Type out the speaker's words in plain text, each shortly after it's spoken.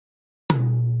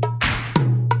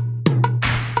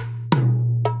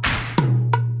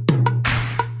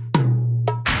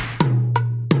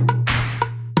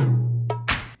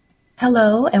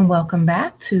Hello and welcome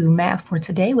back to Math for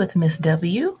Today with Miss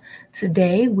W.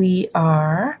 Today we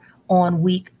are on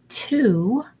week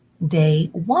 2, day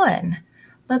 1.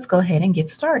 Let's go ahead and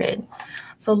get started.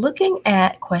 So looking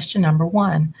at question number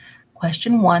 1.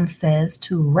 Question 1 says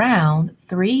to round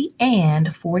 3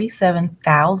 and 47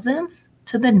 thousandths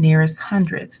to the nearest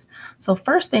hundredths. So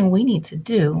first thing we need to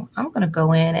do, I'm going to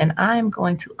go in and I'm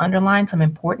going to underline some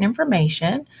important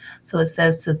information. So it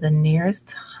says to the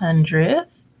nearest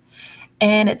hundredth.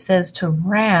 And it says to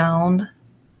round,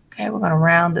 okay, we're going to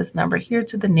round this number here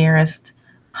to the nearest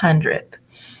hundredth.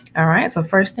 All right, so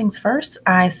first things first,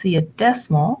 I see a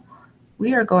decimal.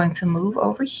 We are going to move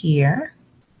over here.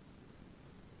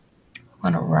 I'm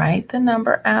going to write the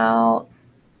number out.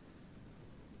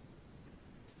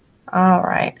 All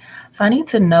right, so I need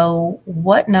to know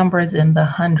what number is in the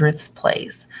hundredths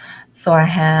place. So I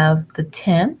have the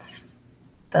tenths,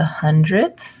 the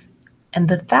hundredths, and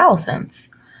the thousandths.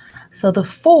 So the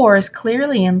 4 is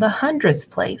clearly in the hundredths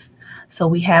place. So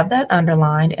we have that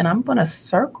underlined, and I'm going to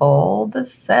circle the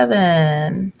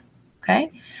 7.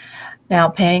 Okay. Now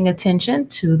paying attention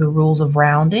to the rules of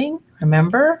rounding.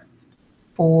 Remember,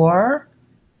 4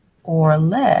 or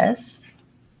less.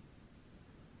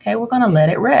 Okay, we're going to let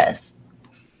it rest.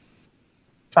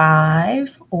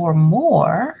 5 or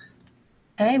more.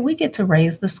 Okay, we get to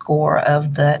raise the score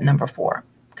of the number 4.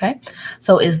 Okay,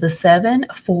 so is the 7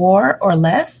 4 or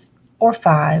less? Or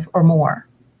 5 or more?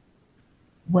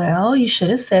 Well, you should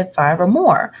have said 5 or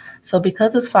more. So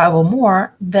because it's 5 or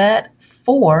more, that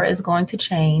 4 is going to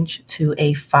change to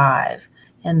a 5.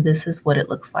 And this is what it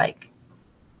looks like.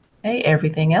 Okay,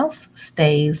 everything else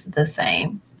stays the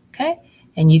same. Okay,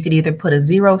 and you could either put a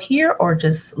 0 here or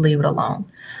just leave it alone.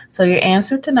 So your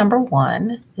answer to number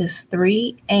 1 is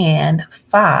 3 and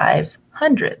 5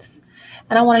 hundredths.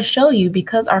 And I want to show you,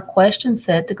 because our question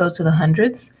said to go to the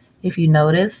hundredths, if you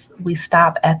notice, we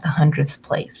stop at the hundredths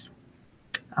place.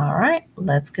 All right,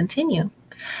 let's continue.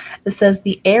 It says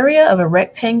the area of a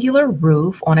rectangular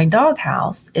roof on a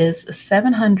doghouse is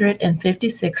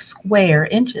 756 square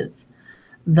inches.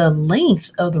 The length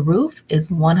of the roof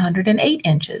is 108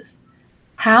 inches.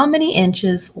 How many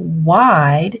inches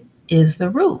wide is the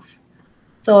roof?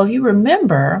 So if you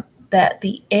remember that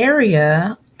the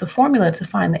area, the formula to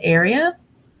find the area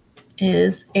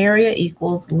is area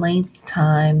equals length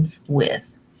times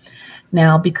width.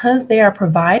 Now, because they are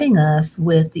providing us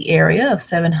with the area of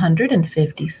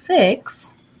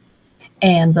 756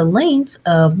 and the length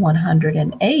of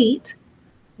 108,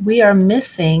 we are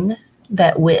missing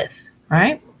that width,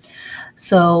 right?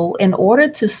 So in order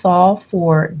to solve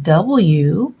for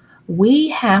W, we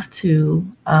have to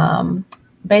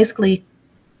basically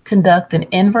conduct an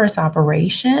inverse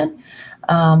operation,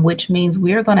 which means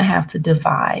we're going to have to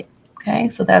divide.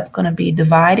 Okay, so that's going to be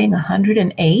dividing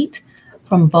 108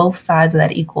 from both sides of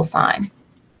that equal sign.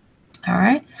 All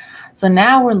right, so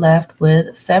now we're left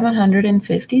with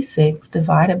 756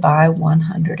 divided by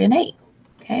 108.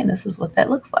 Okay, and this is what that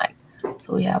looks like.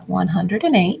 So we have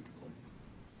 108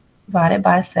 divided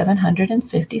by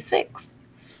 756.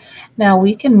 Now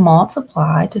we can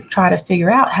multiply to try to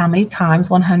figure out how many times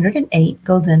 108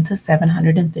 goes into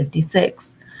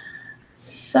 756.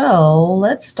 So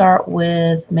let's start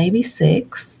with maybe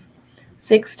 6.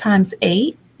 6 times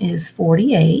 8 is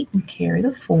 48, and carry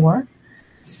the 4.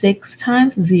 6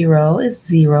 times 0 is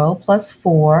 0, plus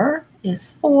 4 is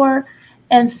 4,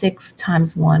 and 6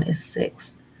 times 1 is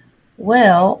 6.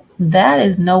 Well, that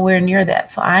is nowhere near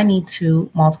that, so I need to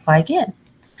multiply again.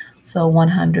 So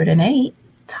 108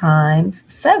 times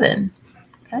 7.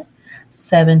 Okay,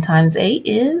 7 times 8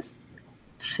 is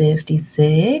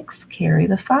 56, carry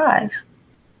the 5.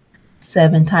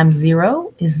 7 times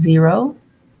 0 is 0,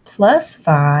 plus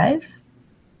 5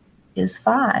 is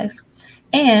 5,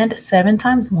 and 7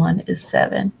 times 1 is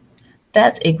 7.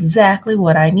 That's exactly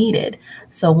what I needed.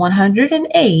 So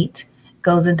 108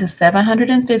 goes into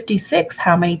 756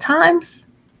 how many times?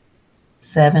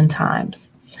 7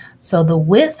 times. So the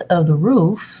width of the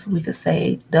roof, we could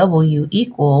say W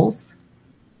equals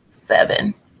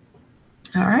 7.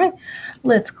 All right,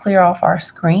 let's clear off our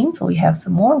screen so we have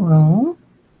some more room.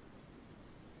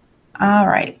 All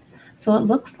right, so it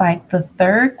looks like the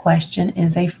third question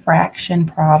is a fraction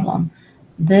problem.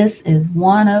 This is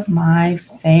one of my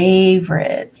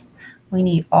favorites. We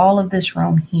need all of this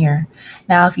room here.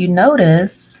 Now, if you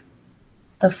notice,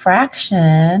 the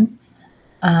fraction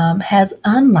has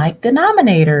unlike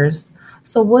denominators.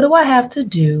 So what do I have to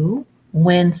do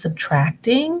when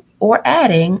subtracting or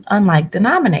adding unlike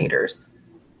denominators?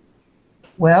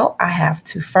 Well, I have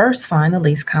to first find the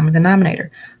least common denominator.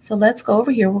 So let's go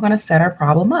over here. We're going to set our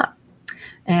problem up.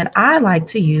 And I like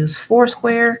to use 4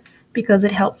 squared because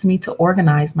it helps me to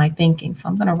organize my thinking. So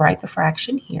I'm going to write the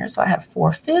fraction here. So I have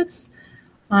 4/5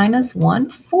 minus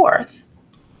 1/4.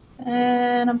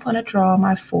 And I'm going to draw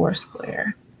my 4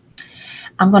 square.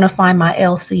 I'm going to find my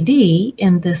LCD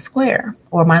in this square,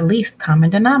 or my least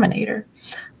common denominator.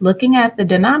 Looking at the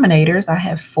denominators, I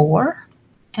have 4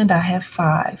 and I have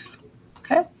 5.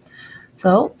 Okay,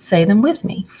 so say them with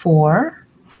me. 4,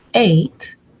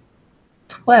 8,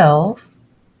 12,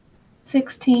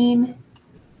 16,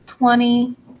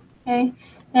 20, okay,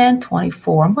 and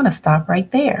 24. I'm going to stop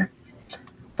right there.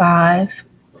 5,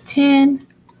 10,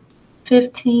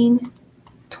 15,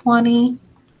 20,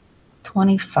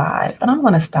 25, and I'm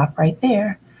going to stop right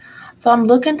there. So I'm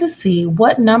looking to see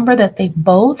what number that they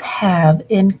both have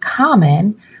in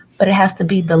common, but it has to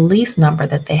be the least number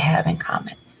that they have in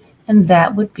common, and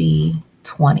that would be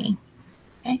 20.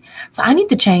 Okay, so I need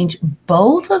to change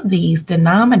both of these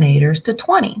denominators to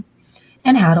 20.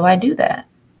 And how do I do that?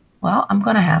 Well, I'm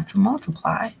going to have to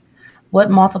multiply. What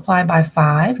multiplied by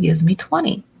 5 gives me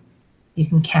 20? You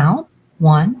can count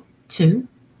 1, 2,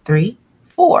 3,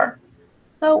 4.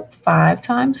 So 5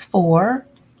 times 4,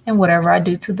 and whatever I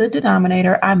do to the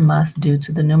denominator, I must do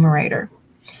to the numerator.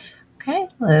 Okay,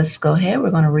 let's go ahead.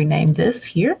 We're going to rename this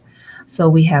here. So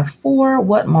we have 4.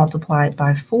 What multiplied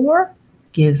by 4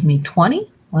 gives me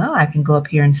 20? Well, I can go up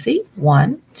here and see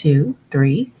 1, 2,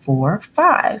 3, 4,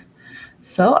 5.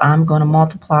 So I'm going to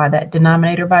multiply that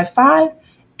denominator by 5,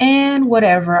 and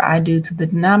whatever I do to the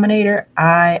denominator,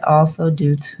 I also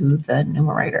do to the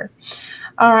numerator.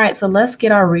 All right, so let's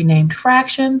get our renamed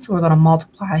fractions. We're going to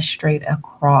multiply straight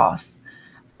across.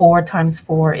 4 times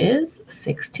 4 is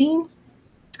 16.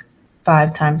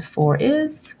 5 times 4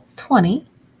 is 20.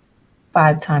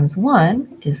 5 times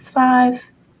 1 is 5.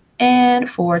 And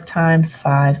 4 times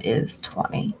 5 is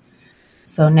 20.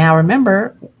 So now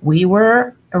remember, we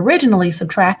were originally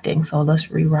subtracting, so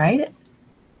let's rewrite it.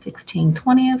 16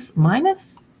 20ths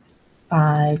minus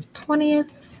 5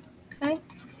 20ths, okay?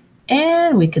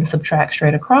 And we can subtract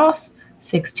straight across.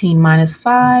 16 minus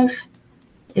 5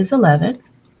 is 11,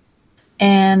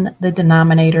 and the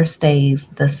denominator stays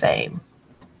the same,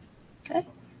 okay?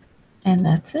 And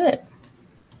that's it.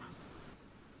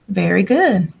 Very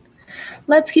good.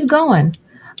 Let's keep going.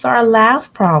 So our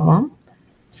last problem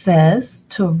says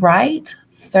to write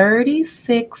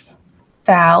 36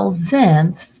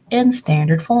 thousandths in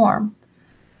standard form.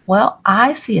 Well,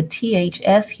 I see a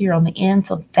THS here on the end,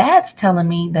 so that's telling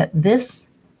me that this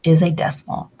is a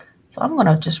decimal. So I'm going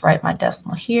to just write my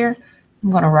decimal here.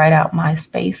 I'm going to write out my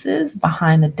spaces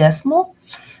behind the decimal.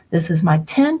 This is my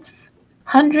tenths,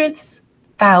 hundredths,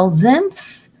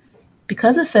 thousandths.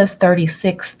 Because it says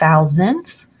 36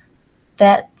 thousandths,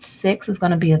 that 6 is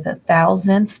going to be at the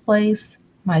thousandths place,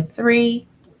 my 3,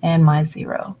 and my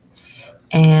 0.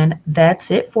 And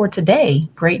that's it for today.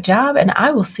 Great job, and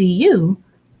I will see you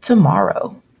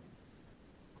tomorrow.